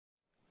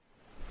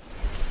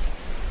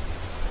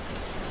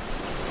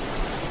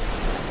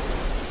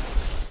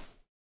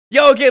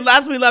Yo, okay,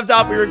 last we left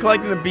off, we were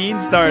collecting the bean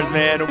stars,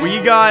 man.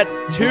 We got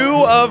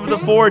 2 of the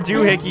 4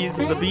 doohickeys,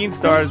 the bean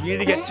stars. We need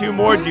to get 2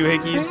 more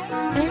doohickeys.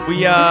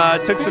 We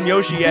took some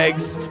Yoshi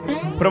eggs,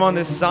 put them on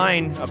this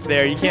sign up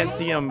there. You can't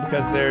see them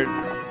because they're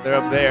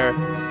up there.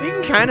 You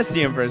can kind of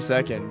see them for a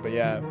second, but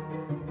yeah.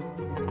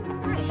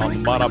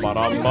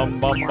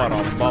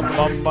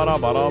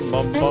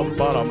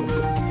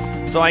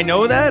 So I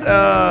know that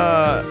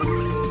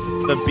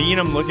the bean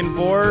I'm looking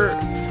for,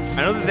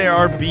 I know that there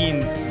are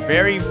beans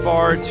very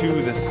far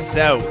to the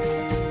south.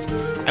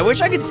 I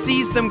wish I could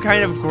see some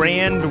kind of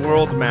grand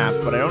world map,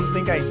 but I don't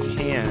think I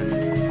can.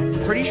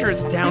 I'm pretty sure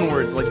it's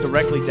downwards, like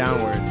directly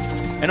downwards.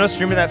 I know a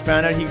streamer that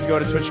found out he could go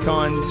to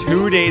TwitchCon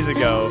 2 days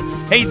ago.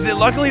 Hey,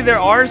 luckily there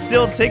are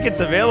still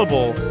tickets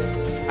available.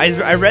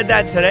 I read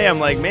that today. I'm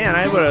like, man,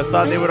 I would have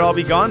thought they would all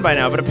be gone by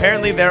now, but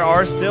apparently there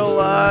are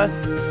still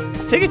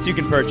tickets you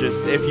can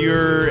purchase if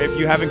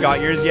you haven't got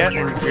yours yet,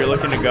 and if you're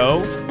looking to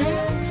go.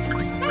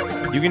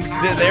 You can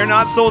they're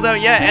not sold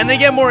out yet, and they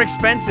get more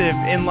expensive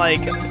in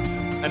like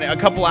a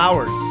couple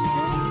hours.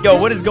 Yo,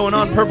 what is going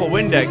on, Purple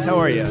Windex? How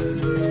are you?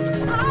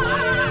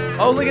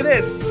 Oh, look at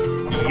this.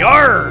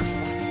 Yarf!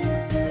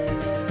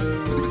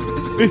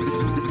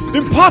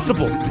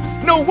 Impossible!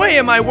 No way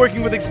am I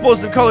working with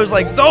explosive colors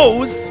like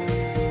those!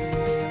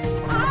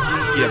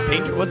 Yeah,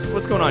 paint.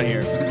 What's going on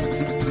here?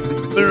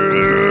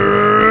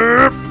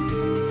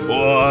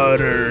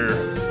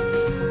 Water.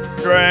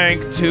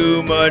 Drank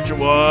too much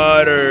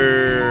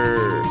water.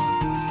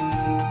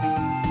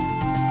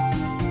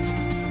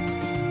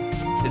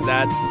 Is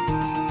that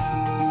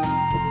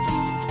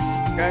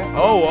okay?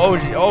 Oh,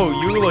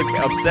 you look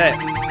upset.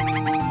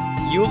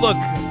 You look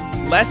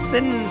less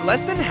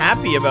than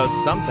happy about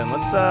something.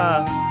 Let's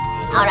All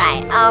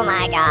right. Oh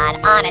my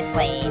God.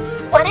 Honestly,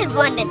 what is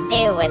one to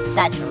do with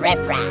such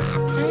riffraff?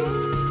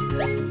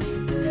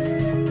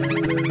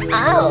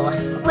 Oh,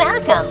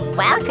 welcome.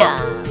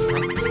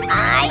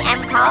 I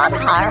am called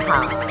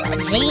Harhal, a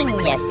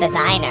genius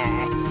designer,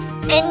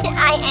 and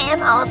I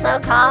am also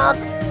called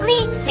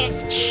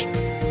Leetich.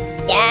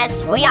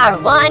 Yes, we are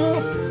one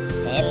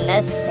in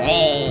the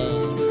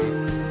same.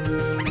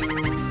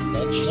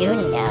 Did you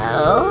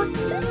know?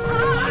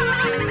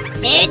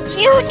 Did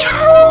you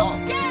know?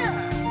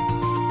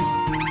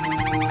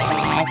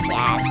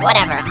 Yes,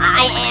 whatever.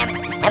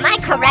 Am I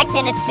correct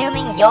in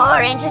assuming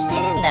you're interested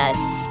in the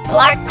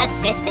Splart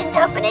Assistant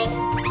opening?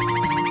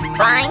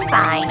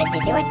 Fine. If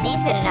you do a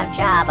decent enough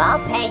job, I'll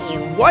pay you.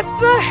 What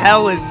the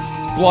hell is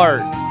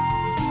Splart?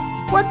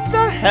 What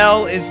the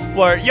hell is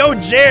Splart? Yo,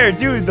 Jer,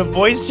 dude, the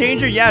voice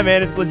changer? Yeah,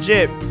 man, it's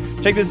legit.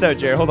 Check this out,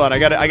 Jer. Hold on, I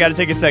gotta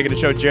take a second to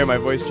show Jer my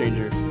voice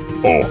changer.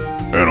 Oh,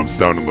 and I'm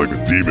sounding like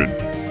a demon.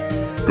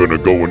 Gonna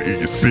go and eat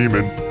your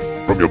semen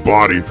from your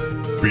body.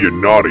 Being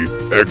naughty,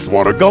 X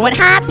wanna go and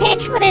high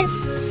pitch with a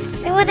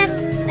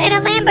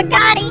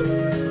Lamborghini.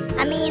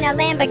 I mean a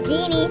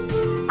Lamborghini.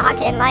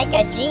 Talking like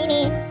a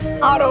genie.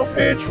 Auto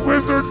pitch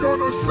wizard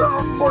gonna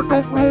sound like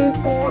a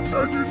robot,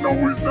 and you know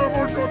he's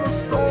never gonna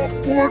stop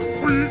what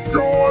we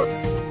got.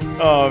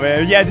 Oh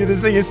man, yeah, dude,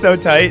 this thing is so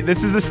tight.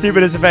 This is the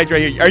stupidest effect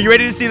right here. Are you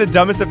ready to see the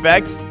dumbest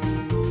effect?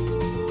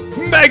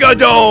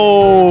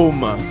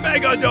 Megadome!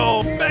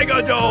 Megadome!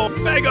 Megadome!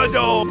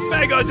 Megadome!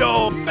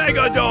 Megadome!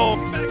 Megadome!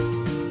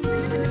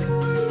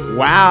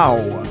 Wow.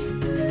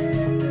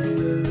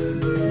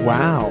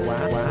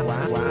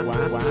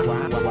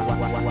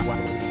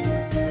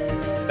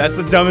 That's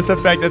the dumbest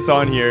effect that's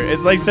on here.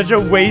 It's like such a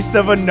waste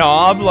of a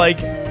knob. Like,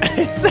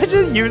 it's such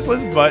a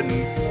useless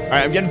button. All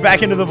right, I'm getting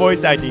back into the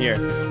voice acting here.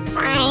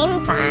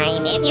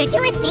 Fine. If you do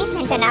a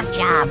decent enough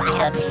job,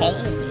 I'll pay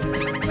you.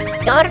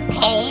 Your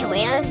pay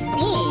will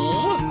be...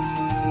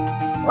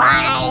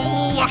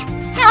 Why,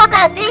 how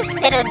about this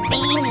little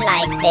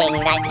bean-like thing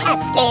that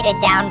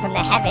cascaded down from the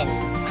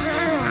heavens?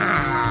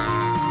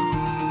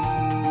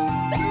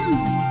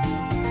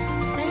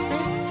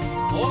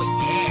 Oh,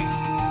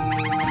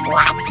 yeah.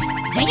 What?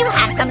 Do you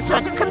have some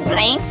sort of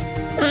complaint?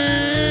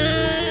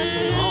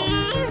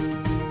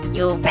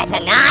 You better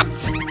not.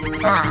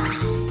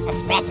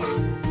 That's better.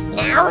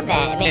 Now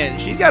then... Man,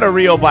 she's got a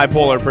real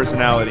bipolar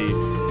personality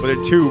with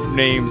her 2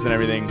 names and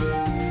everything.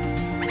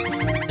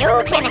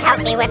 You can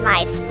help me with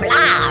my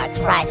splart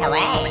right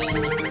away.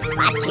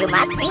 But you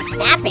must be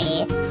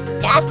snappy.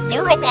 Just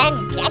do it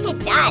and get it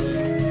done.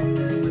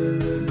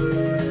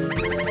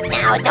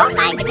 Now, don't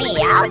mind me.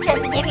 I'll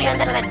just give you a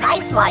little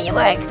advice while you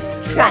work.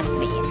 Trust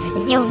me,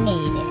 you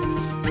need it.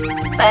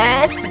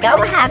 First,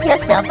 go have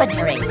yourself a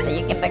drink so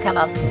you can become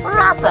a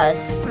proper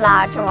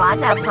splart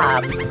water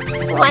pump.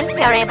 Once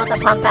you're able to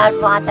pump out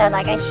water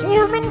like a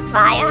human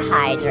fire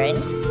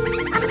hydrant,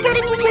 I'm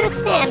gonna need you to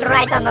stand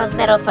right on those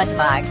little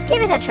footmarks.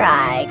 Give it a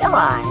try. Go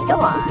on.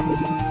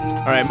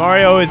 All right,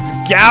 Mario is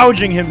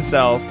gouging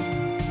himself.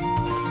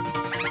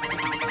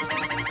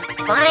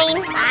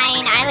 Fine.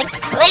 I'll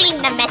explain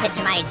the method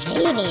to my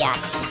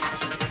genius.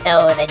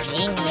 Though the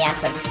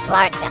genius of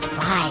Splart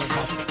defies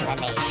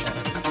explanation.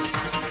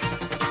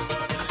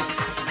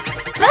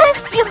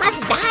 First, you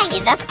must dye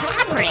the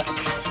fabric.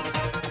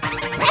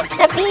 Press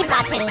the B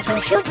button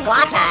to shoot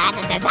water at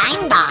a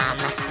design bomb.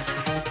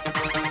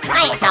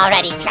 Try it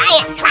already.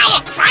 Try it.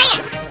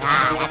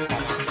 Ah, that's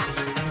better.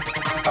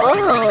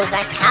 Oh,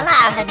 the color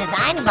of the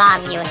design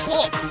bomb you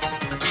hit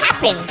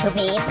happened to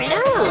be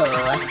blue.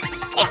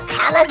 It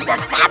colors the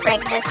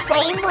fabric the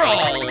same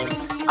way.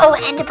 Oh,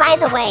 and by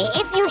the way,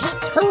 if you hit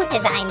 2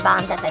 design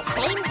bombs at the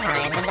same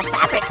time, then the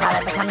fabric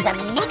color becomes a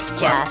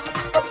mixture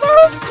of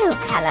those 2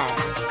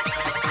 colors.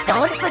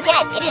 Don't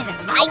forget, it is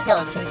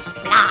vital to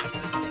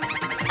splots.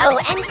 Oh,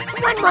 and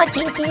one more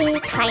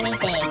teensy tiny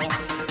thing.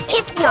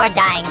 If you're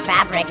dyeing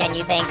fabric and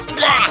you think,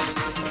 blah,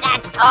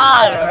 that's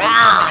all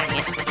wrong,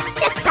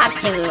 just talk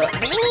to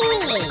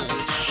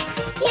Bleach.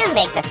 He'll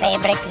make the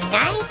fabric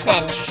nice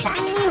and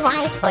shiny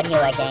white for you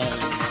again.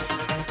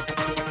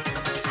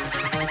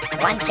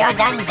 Once you're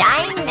done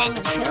dyeing, then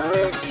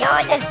choose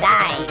your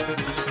design.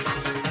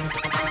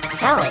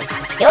 So,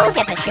 you'll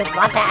get to shoot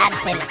water at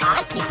thin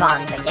artsy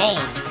bombs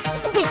again.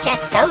 Isn't it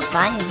just so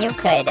fun you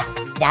could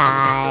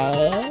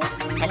die?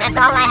 And that's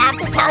all I have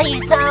to tell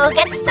you, so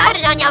get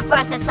started on your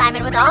first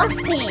assignment with all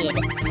speed.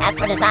 As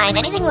for design,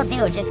 anything will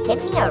do, just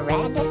give me a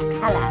red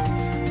color.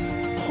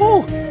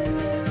 Whew.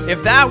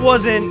 If that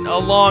wasn't a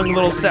long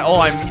little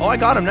I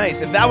got him,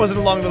 nice. If that wasn't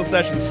a long little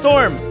session.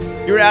 Storm,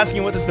 you were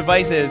asking what this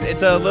device is.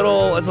 It's a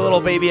little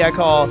baby I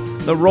call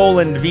the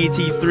Roland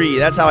VT3.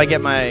 That's how I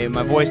get my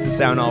voice to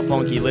sound all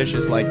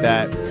funky-licious like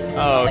that.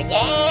 Oh,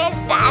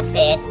 yes, that's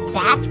it.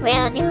 That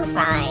will do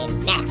fine.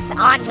 Next,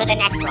 on to the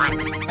next one.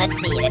 Let's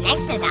see, the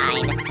next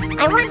design.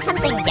 I want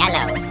something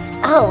yellow.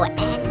 Oh,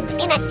 and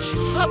in a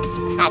checked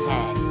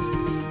pattern.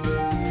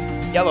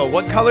 Yellow.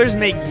 What colors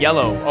make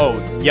yellow? Oh,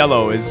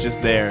 yellow is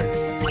just there.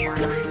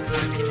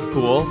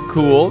 Cool.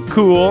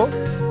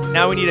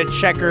 Now we need a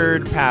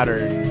checkered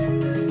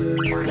pattern.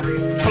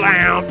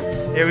 Blam.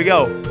 Here we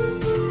go.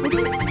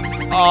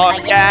 Oh,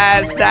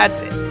 yes,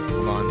 that's it.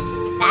 Hold on.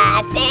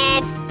 That's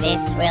it.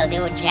 This will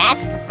do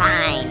just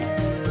fine.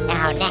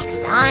 Now next,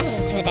 on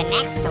to the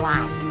next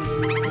one.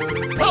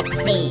 Let's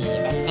see,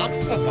 the next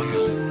design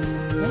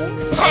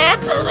is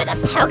purple with a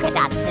polka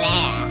dot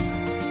flare.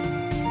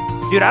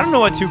 Dude, I don't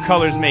know what 2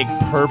 colors make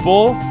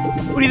purple.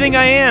 What do you think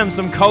I am,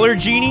 some color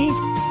genie?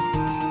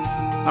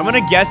 I'm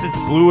gonna guess it's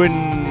blue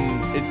and...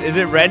 Is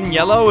it red and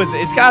yellow?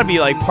 It's gotta be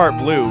like part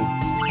blue.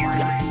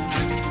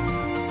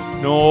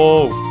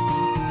 No.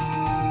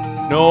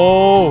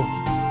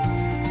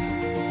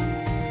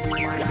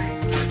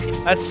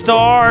 That's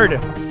starred.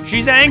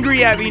 She's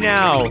angry at me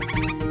now.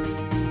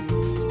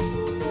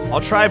 I'll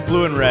try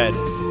blue and red.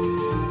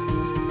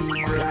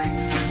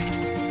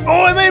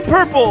 Oh, I made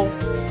purple.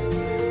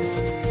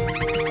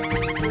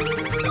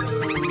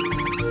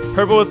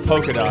 Purple with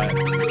polka dot.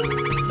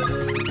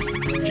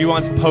 She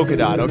wants polka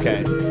dot,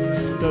 okay.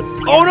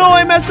 Oh no,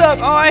 I messed up.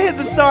 Oh, I hit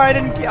the star. I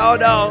didn't. Oh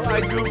no,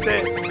 I goofed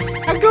it.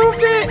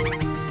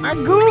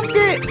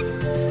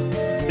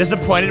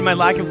 Disappointed in my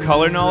lack of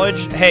color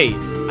knowledge? Hey,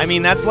 I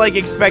mean, that's like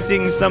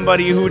expecting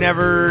somebody who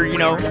never,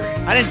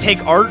 I didn't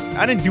take art.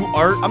 I didn't do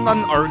art. I'm not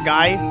an art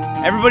guy.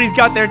 Everybody's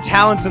got their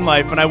talents in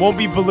life, and I won't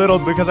be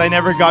belittled because I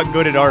never got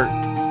good at art.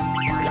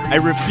 I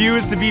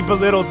refuse to be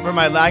belittled for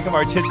my lack of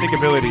artistic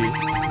ability.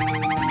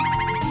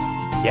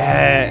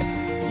 Yeah.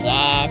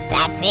 Yes,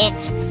 that's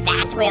it.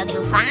 That will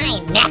do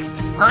fine.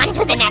 Next, on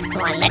to the next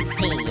one. Let's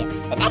see.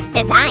 The next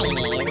design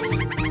is...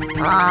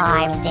 Oh,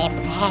 I'm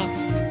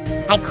depressed.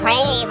 I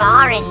crave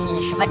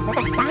orange, but with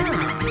a star.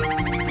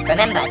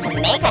 Remember, to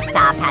make a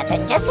star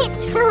pattern, just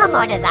hit 2 or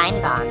more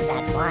design bombs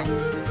at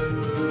once.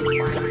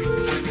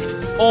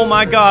 Oh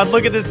my god,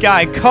 look at this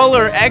guy.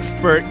 Color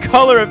expert,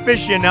 color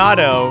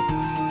aficionado.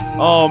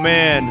 Oh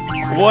man,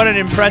 what an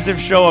impressive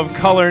show of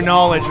color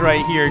knowledge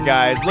right here,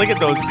 guys. Look at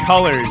those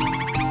colors.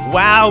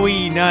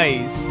 Wowie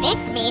nice.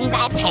 This means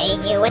I pay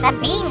you with a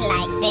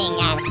bean-like thing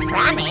as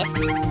promised.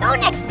 Go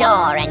next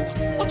door and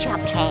get your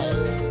pay.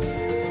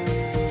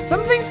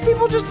 Some things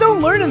people just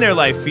don't learn in their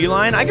life,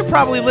 Feline. I could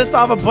probably list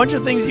off a bunch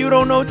of things you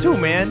don't know too,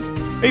 man.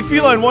 Hey,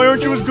 Feline, why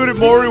aren't you as good at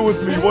Mario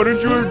with me? Why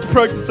don't you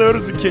practice that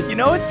as a kid? You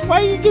know, it's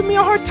why you give me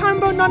a hard time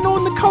about not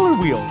knowing the color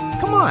wheel.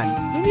 Come on,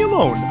 leave me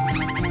alone.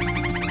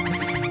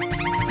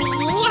 See,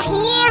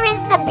 here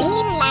is the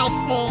bean-like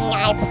thing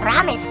I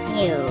promised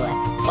you.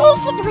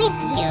 Take it with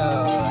you.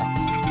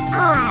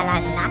 Oh, I'll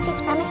unlock it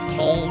from its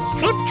cage.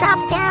 Drip drop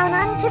down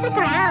onto the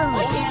ground.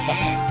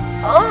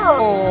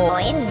 Oh,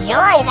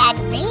 enjoy that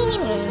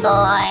bean,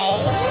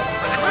 boys.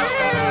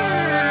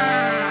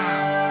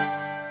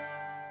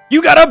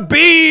 You got a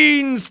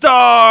bean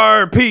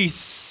star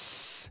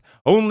piece.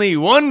 Only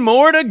one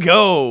more to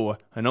go,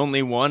 and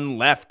only one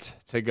left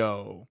to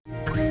go.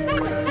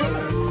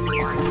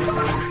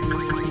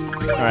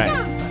 All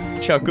right.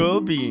 Chuckle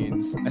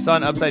beans. I saw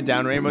an upside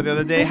down rainbow the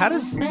other day. How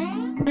does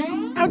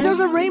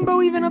a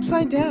rainbow even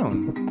upside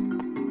down?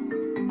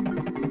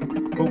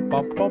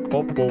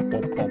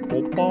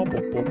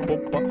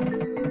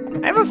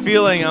 I have a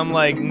feeling I'm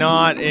like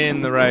not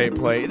in the right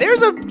place.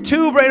 There's a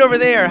tube right over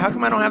there. How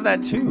come I don't have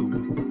that tube?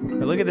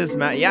 But look at this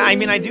map. Yeah, I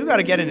mean I do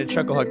gotta get into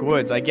Chucklehuck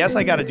Woods. I guess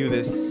I gotta do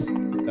this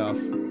stuff.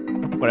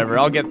 Whatever,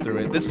 I'll get through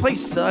it. This place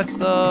sucks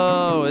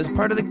though. This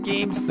part of the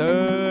game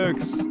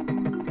sucks.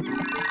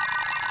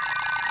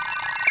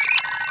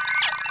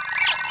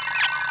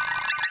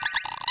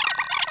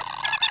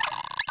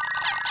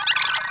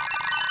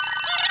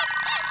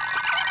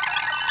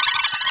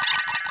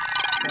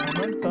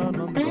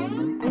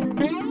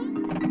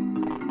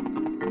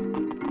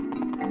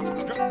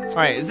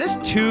 Alright, is this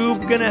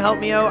tube gonna help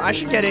me out? I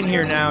should get in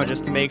here now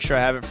just to make sure I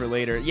have it for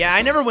later. Yeah,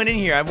 I never went in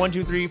here. I have 1,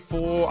 2, 3,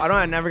 4.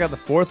 I never got the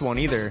 4th one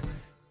either.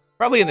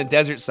 Probably in the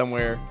desert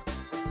somewhere.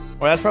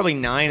 Or that's probably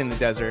 9 in the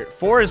desert.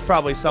 4 is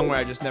probably somewhere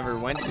I just never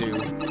went to.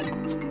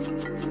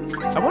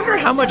 I wonder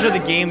how much of the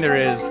game there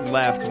is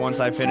left once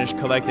I finish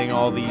collecting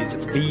all these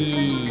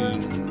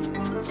beans.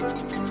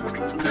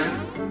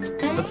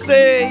 Let's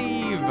save!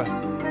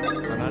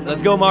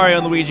 Let's go, Mario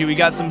and Luigi. We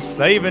got some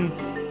saving,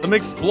 some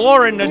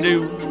exploring to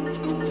do.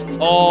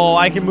 Oh,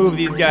 I can move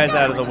these guys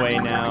out of the way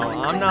now.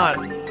 I'm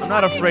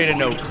not afraid of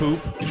no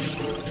coop.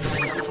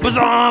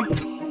 Bazomp!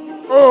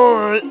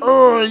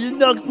 Oh, you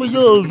knocked me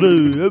over.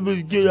 I'm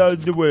gonna get out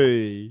of the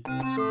way.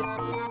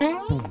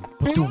 Boom,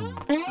 boom,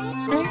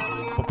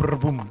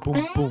 boom,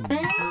 boom, boom.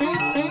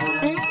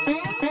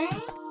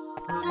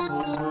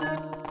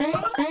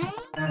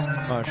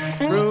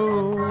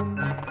 Mushroom.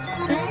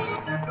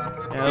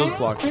 Yeah, those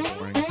blocks are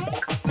boring.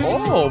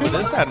 Oh, but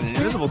this had an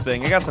invisible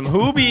thing. I got some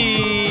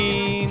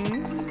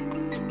beans.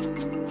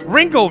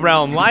 Wrinkle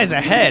Realm lies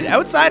ahead.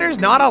 Outsiders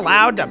not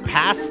allowed to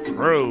pass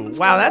through.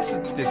 Wow, that's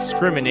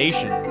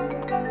discrimination.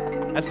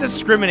 That's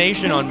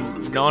discrimination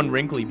on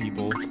non-wrinkly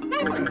people.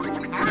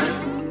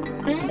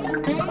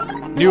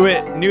 Knew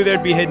it. Knew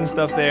there'd be hidden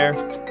stuff there.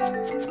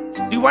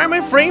 Dude, why are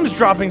my frames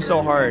dropping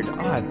so hard?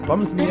 Ah, it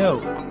bums me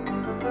out.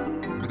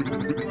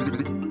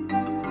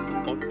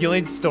 You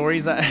only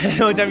stories. The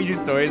only time you do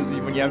stories is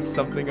when you have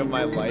something of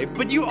my life.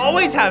 But you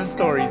always have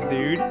stories,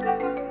 dude.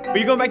 Are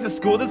you going back to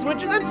school this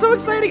winter? That's so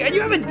exciting. And you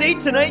have a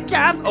date tonight,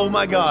 Kath? Oh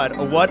my god.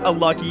 What a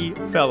lucky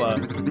fella.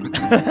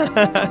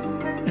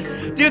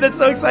 Dude, that's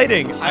so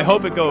exciting. I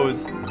hope it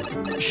goes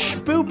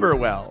spooper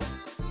well.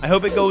 I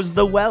hope it goes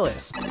the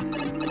wellest.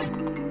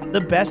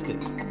 The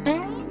bestest.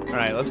 All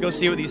right, let's go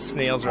see what these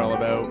snails are all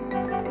about.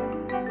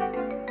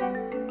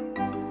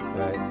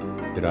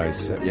 Did I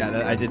set?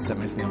 Yeah, I did set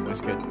my snail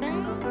voice good.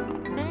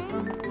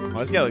 Oh,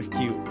 this guy looks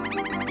cute.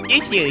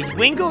 This is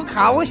Winkle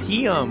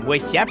Coliseum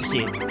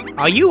reception.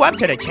 Are you up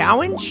to the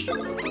challenge?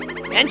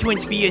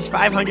 Entrance fee is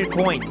 500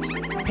 coins.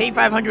 Pay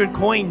 500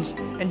 coins,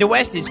 and the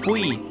rest is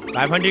free.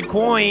 500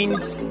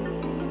 coins.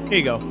 Here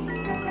you go.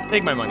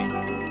 Take my money.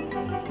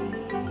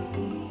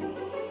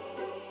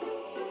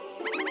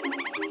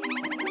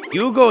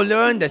 You go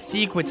learn the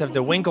secrets of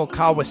the Winkle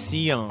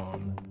Coliseum.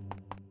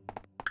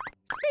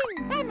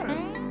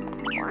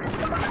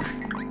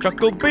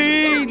 Chuckle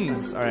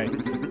beans! Alright.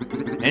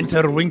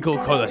 Enter Winkle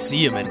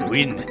Coliseum and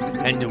win,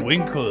 and the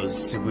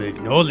Winkles will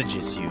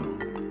acknowledges you.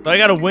 So I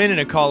gotta win in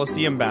a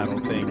Coliseum battle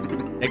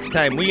thing. Next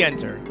time we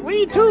enter,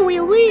 we too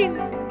will win!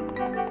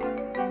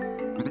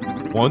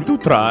 Want to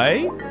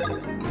try?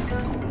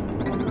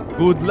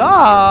 Good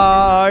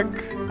luck!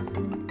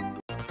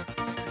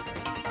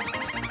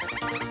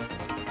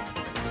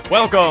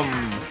 Welcome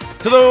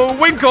to the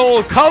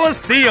Winkle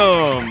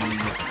Coliseum!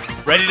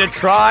 Ready to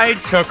try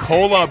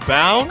Chocola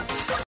Bounce?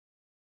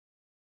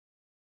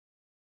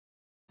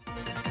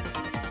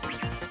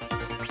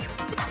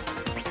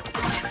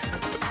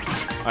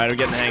 Alright, I'm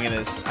getting the hang of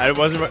this. I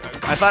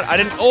thought I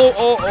didn't.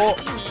 Oh.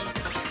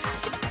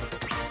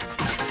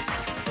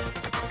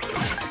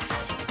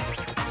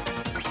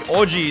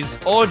 Oh, geez.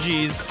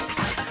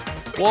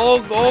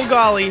 Whoa, oh,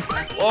 golly.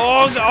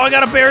 Oh, I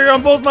got a barrier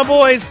on both my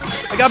boys.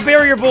 I got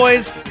barrier,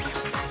 boys.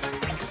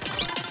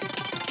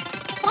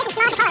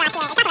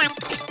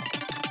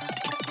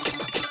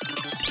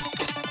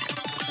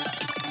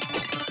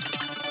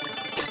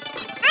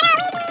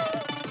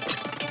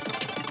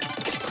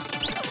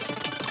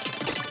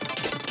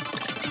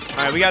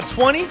 Alright, we got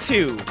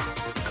 22.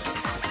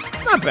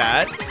 It's not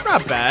bad.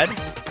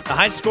 The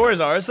high scores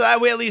are, so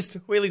that we at least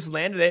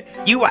landed it.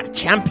 You are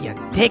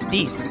champion. Take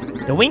this.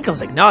 The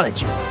Winkles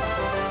acknowledge you.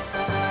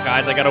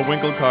 Guys, I got a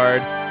Winkle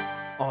card.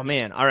 Oh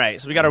man.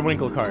 Alright, so we got our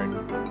Winkle card.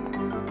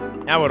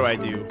 Now what do I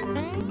do?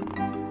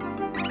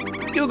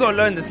 You go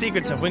learn the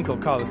secrets of Winkle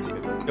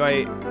Coliseum. Do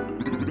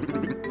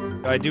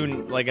I do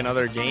like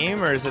another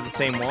game, or is it the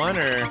same one?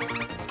 Or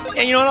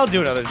yeah, you know what? I'll do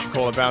another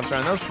Chocola Bounce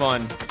round. That was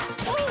fun.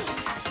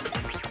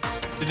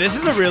 Dude, this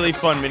is a really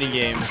fun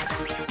minigame.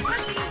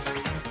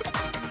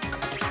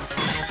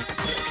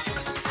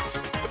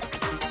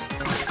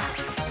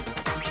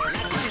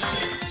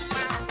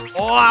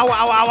 Oh,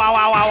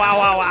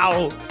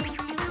 ow.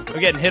 We're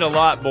getting hit a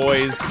lot,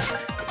 boys.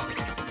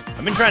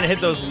 I've been trying to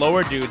hit those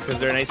lower dudes because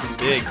they're nice and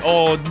big.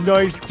 Oh,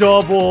 nice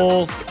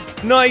double.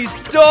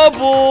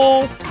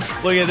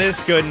 Look at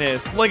this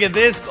goodness. Look at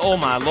this. Oh,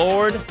 my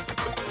lord.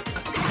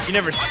 You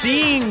never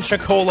seen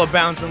Chocola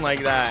bouncing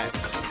like that.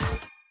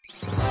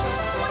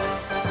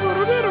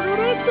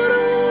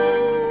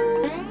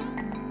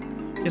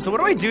 Yeah, so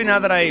what do I do now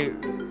that I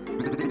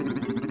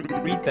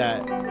read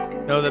that?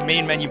 No, the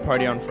main menu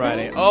party on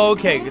Friday. Oh,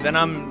 okay, then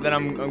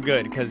I'm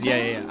good. Cause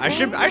yeah. I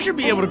should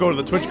be able to go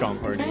to the TwitchCon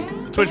party.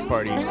 Twitch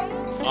party.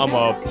 I'm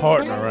a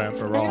partner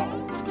after all.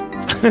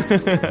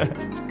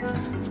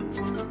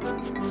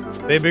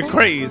 They'd be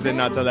crazy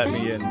not to let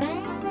me in.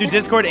 Dude,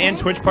 Discord and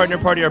Twitch partner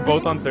party are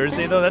both on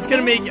Thursday, though. That's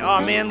gonna make,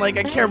 oh man, like,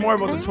 I care more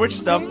about the Twitch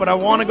stuff, but I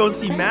want to go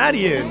see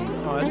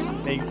Madian. Oh,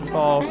 that makes this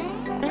all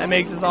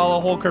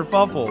a whole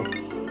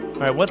kerfuffle.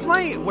 All right, why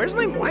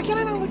can't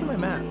I not look at my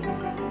map?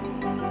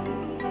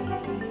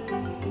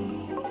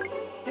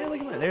 Yeah,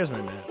 look at there's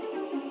my map.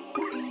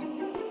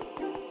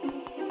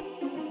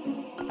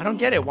 I don't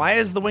get it. Why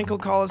is the Winkle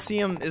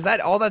Coliseum, is that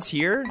all that's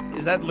here?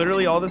 Is that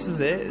literally all this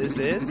is?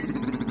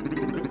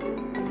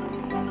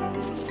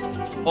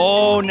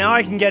 Oh, now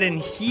I can get in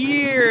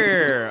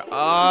here.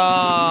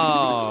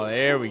 Oh,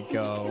 there we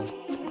go.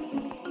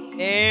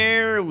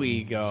 There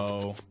we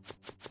go.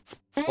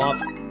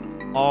 Bump.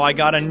 Oh, I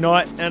got a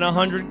nut and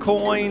 100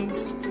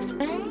 coins.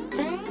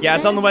 Yeah,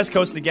 it's on the West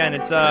Coast again.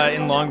 It's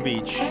in Long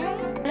Beach.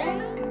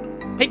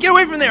 Hey, get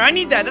away from there. I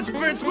need that.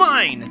 It's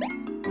mine.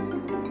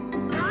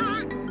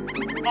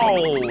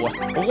 Oh,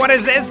 what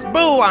is this?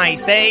 Boo, I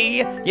say.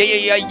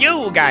 Yeah,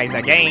 you guys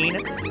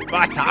again.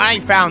 But I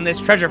found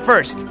this treasure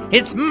first.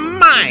 It's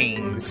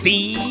mine,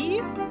 see?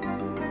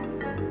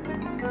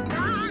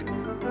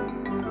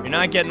 You're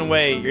not getting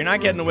away. You're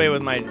not getting away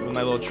with my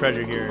little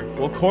treasure here.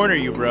 We'll corner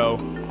you, bro.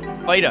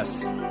 Fight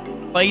us.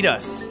 Fight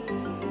us.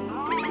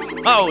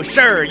 Oh,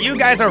 sure. You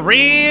guys are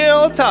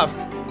real tough.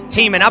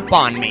 Teaming up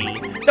on me.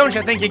 Don't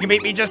you think you can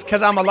beat me just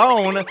because I'm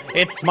alone?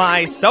 It's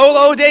my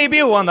solo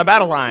debut on the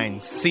battle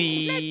lines.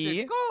 See?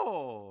 Let's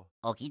go.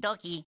 Okie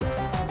dokie.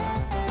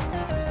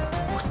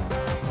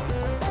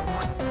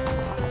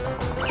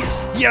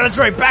 Yeah, that's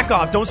right. Back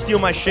off. Don't steal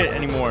my shit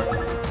anymore.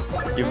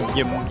 You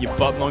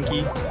butt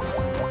monkey.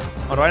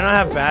 Oh, do I not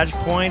have badge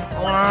points?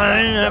 Oh,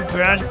 I didn't have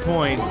badge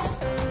points.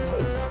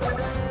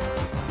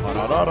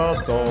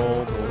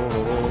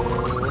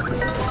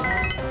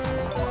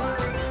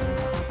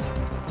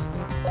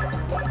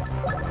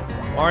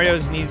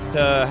 Mario's needs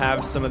to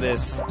have some of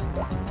this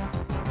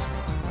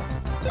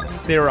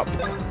syrup.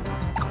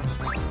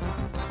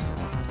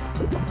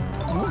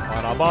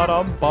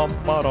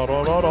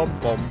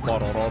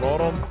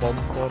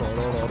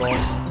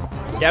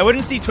 Yeah, I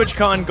wouldn't see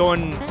TwitchCon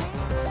going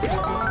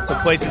to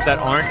places that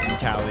aren't in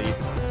Cali.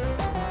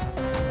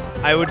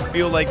 I would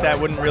feel like that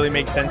wouldn't really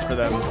make sense for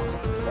them.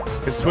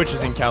 Because Twitch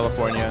is in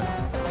California.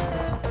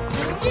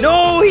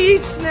 No, he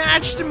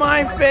snatched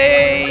my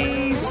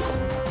face!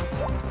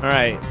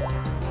 Alright.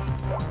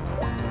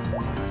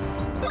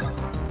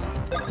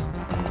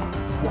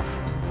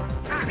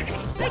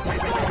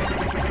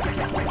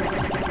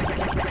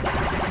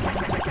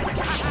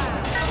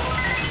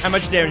 How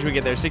much damage did we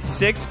get there?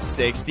 66?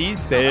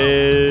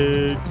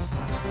 66.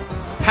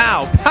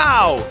 Pow,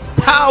 pow,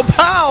 pow,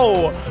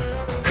 pow.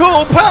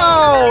 Cool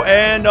pow.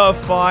 And a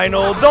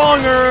final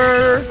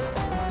donger.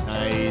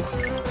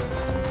 Nice.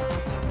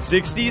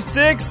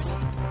 66.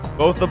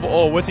 Both the,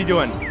 oh, what's he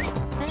doing?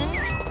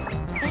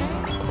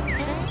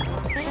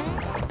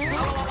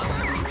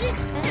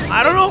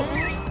 I don't know.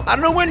 I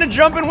don't know when to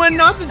jump and when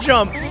not to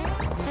jump.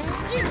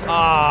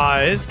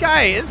 Ah, this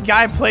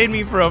guy played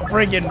me for a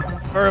freaking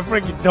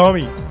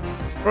dummy.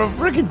 For a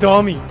freaking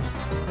dummy.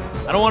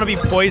 I don't want to be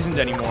poisoned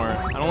anymore.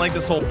 I don't like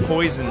this whole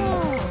poison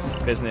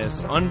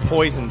business.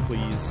 Unpoison,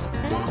 please.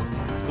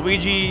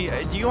 Luigi,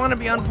 do you want to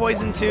be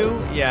unpoisoned too?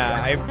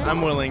 Yeah,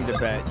 I'm willing to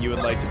bet you would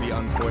like to be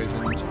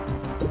unpoisoned.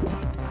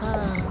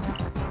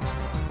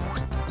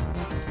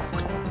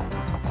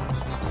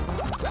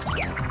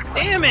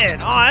 Damn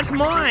it! Oh, that's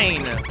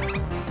mine!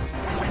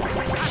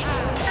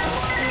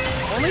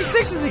 Only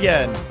 6s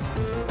again.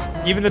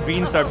 Even the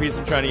Beanstar piece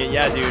I'm trying to get.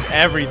 Yeah, dude,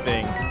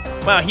 everything.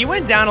 Wow, he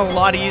went down a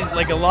lot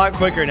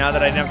quicker now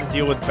that I didn't have to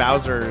deal with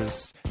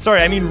Bowser's.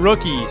 Sorry, I mean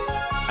Rookie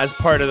as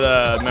part of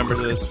the members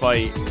of this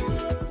fight.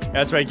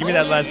 That's right, give me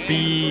that last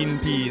bean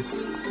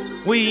piece.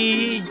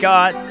 We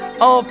got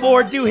all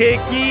 4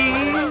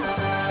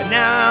 doohickeys, and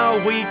now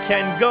we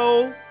can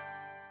go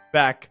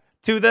back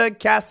to the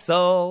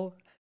castle.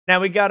 Now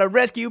we gotta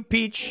rescue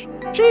Peach.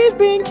 She's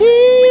been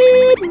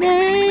kidnapped.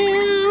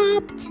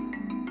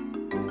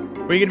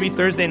 Where are you gonna be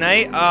Thursday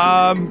night?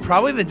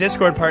 Probably the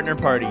Discord partner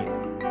party.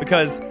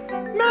 Because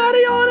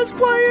Marion is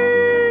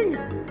playing!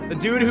 The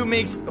dude who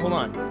makes, hold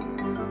on.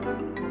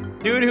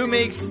 Dude who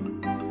makes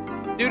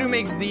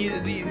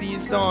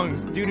these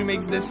songs. Dude who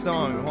makes this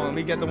song. Hold on, let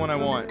me get the one I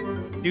want.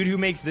 Dude who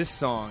makes this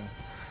song.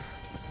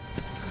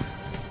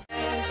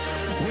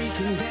 We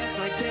can dance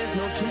like there's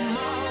no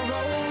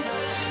tomorrow.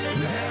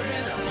 There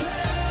is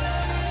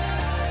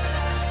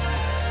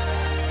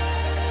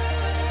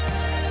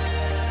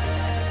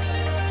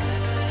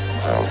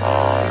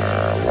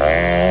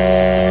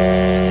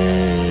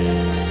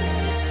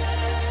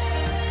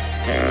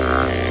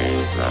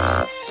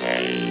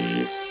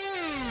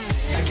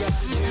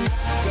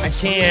I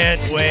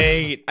can't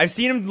wait. I've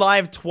seen him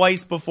live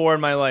twice before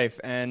in my life,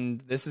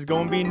 and this is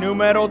going to be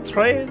numero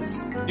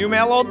tres.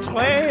 Numero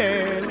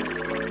tres.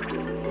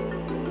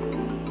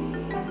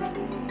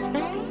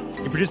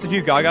 You produced a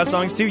few Gaga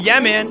songs too? Yeah,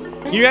 man.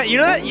 You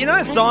know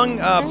that song,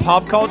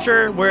 Pop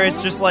Culture, where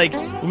it's just like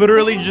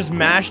literally just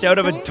mashed out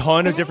of a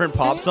ton of different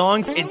pop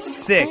songs? It's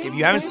sick. If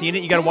you haven't seen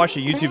it, you gotta watch a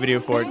YouTube video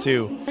for it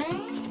too.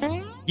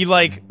 He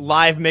like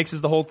live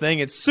mixes the whole thing.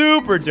 It's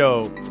super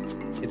dope.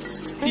 It's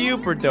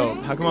super dope.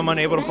 How come I'm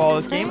unable to follow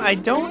this game? I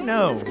don't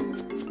know.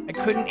 I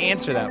couldn't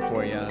answer that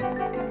for you.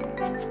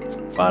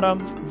 All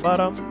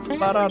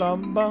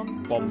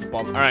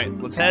right,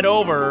 let's head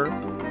over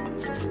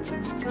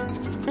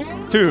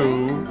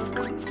to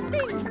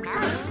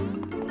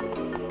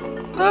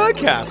the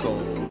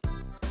castle.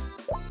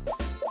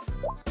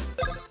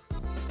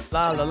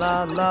 La la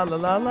la la la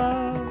la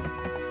la.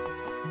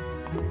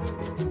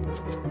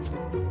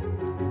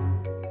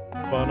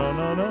 How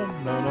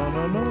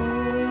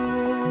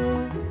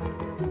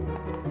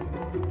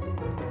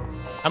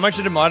much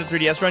did a modded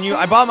 3DS run you?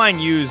 I bought mine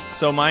used,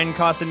 so mine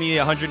costed me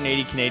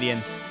 180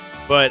 Canadian.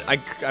 But I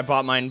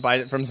bought mine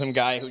from some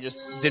guy who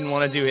just didn't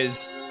want to do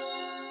his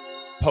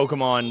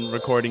Pokemon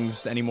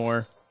recordings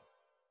anymore.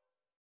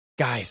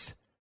 Guys,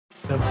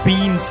 the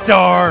Bean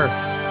Star!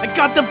 I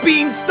got the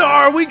Bean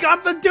Star! We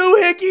got the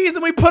doohickeys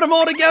and we put them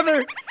all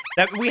together!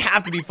 We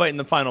have to be fighting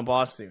the final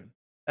boss soon.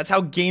 That's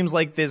how games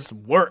like this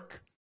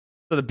work.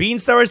 So the Bean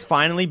Star is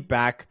finally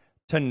back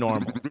to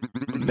normal.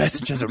 The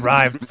message has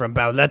arrived from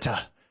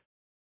Cackletta.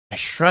 I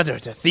shudder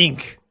to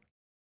think.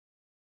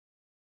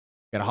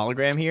 Got a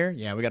hologram here?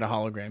 Yeah, we got a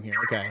hologram here.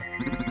 Okay.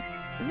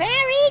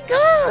 Very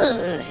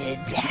good.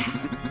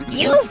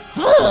 You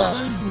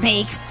fools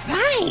make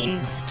fine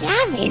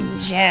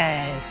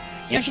scavengers.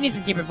 You know, she needs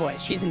a deeper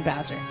voice. She's in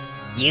Bowser.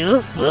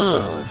 You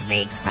fools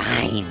make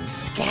fine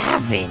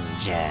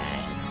scavengers.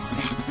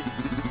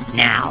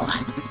 Now,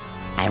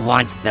 I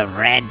want the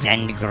red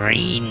and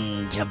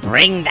green to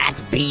bring that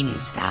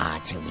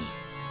Beanstar to me.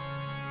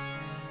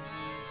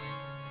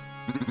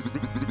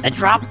 The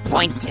drop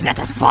point is at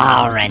the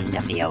far end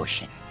of the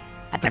ocean,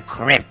 at the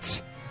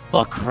crypt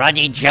for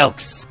cruddy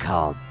jokes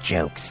called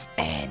Joke's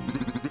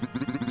End.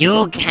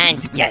 You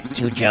can't get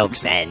to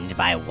Joke's End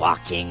by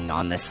walking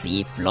on the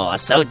sea floor,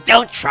 so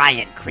don't try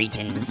it,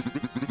 cretins.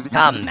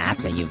 Come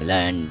after you've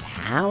learned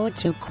how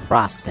to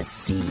cross the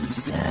sea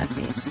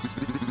surface.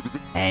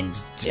 And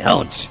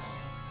don't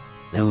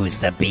lose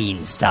the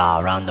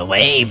Beanstar on the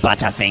way,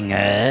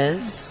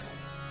 Butterfingers.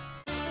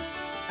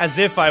 As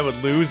if I would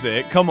lose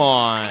it. Come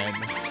on.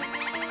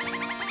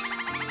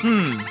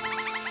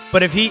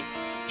 But if it.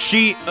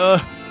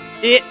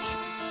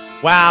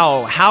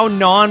 Wow, how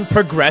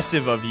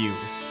non-progressive of you.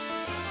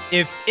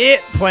 If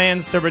it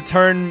plans to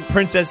return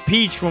Princess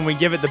Peach when we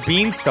give it the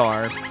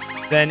Beanstar,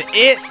 then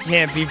it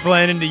can't be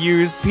planning to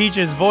use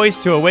Peach's voice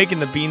to awaken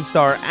the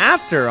Beanstar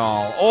after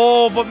all.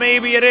 Oh, but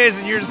maybe it is,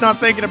 and you're just not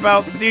thinking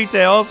about the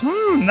details.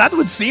 That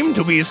would seem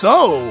to be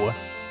so.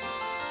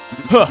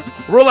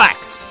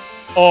 Relax,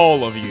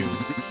 all of you.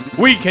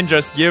 We can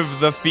just give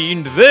the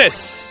fiend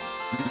this.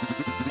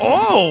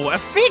 Oh, a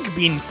fake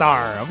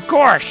Beanstar, of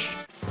course.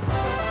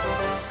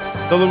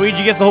 So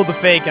Luigi gets to hold the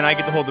fake, and I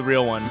get to hold the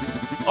real one.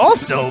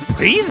 Also,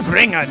 please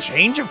bring a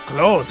change of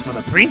clothes for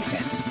the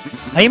princess.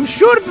 I am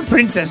sure the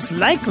princess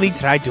likely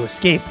tried to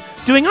escape,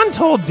 doing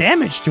untold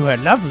damage to her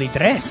lovely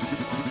dress.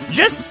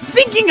 Just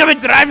thinking of it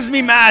drives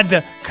me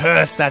mad.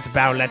 Curse that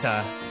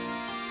Cackletta.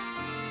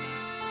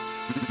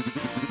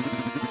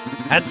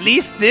 At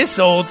least this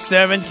old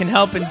servant can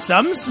help in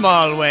some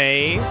small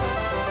way.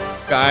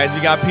 Guys, we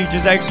got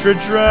Peach's extra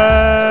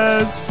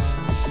dress.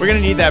 We're gonna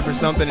need that for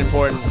something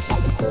important.